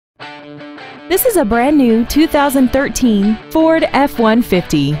This is a brand new 2013 Ford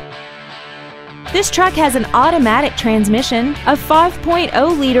F-150. This truck has an automatic transmission, a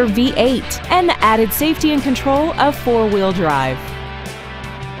 5.0-liter V8, and the added safety and control of four-wheel drive.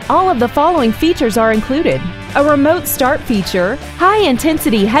 All of the following features are included: a remote start feature,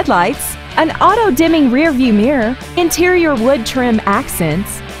 high-intensity headlights, an auto-dimming rear-view mirror, interior wood trim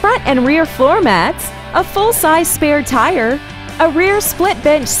accents, front and rear floor mats, a full-size spare tire, a rear split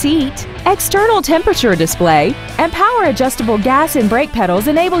bench seat, external temperature display, and power-adjustable gas and brake pedals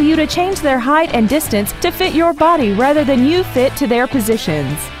enable you to change their height and distance to fit your body rather than you fit to their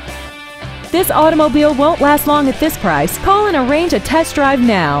positions. This automobile won't last long at this price. Call and arrange a test drive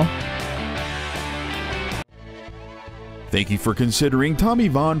now. Thank you for considering Tommie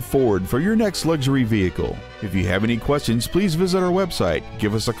Vaughn Ford for your next luxury vehicle. If you have any questions, please visit our website,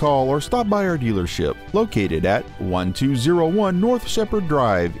 give us a call, or stop by our dealership located at 1201 North Shepherd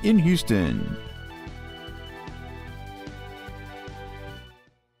Drive in Houston.